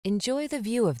Enjoy the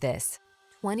view of this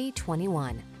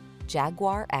 2021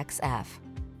 Jaguar XF.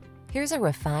 Here's a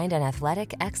refined and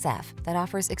athletic XF that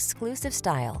offers exclusive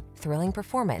style, thrilling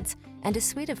performance, and a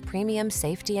suite of premium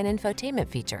safety and infotainment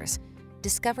features.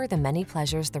 Discover the many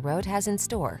pleasures the road has in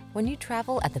store when you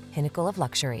travel at the pinnacle of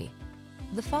luxury.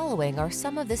 The following are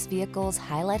some of this vehicle's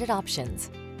highlighted options: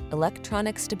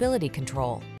 electronic stability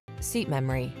control, seat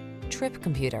memory, trip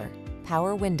computer,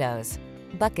 power windows,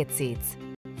 bucket seats,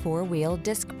 four-wheel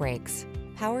disc brakes,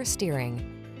 power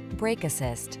steering, brake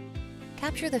assist.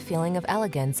 Capture the feeling of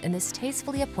elegance in this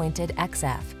tastefully appointed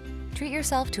XF. Treat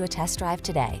yourself to a test drive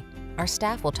today. Our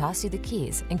staff will toss you the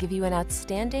keys and give you an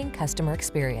outstanding customer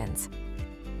experience.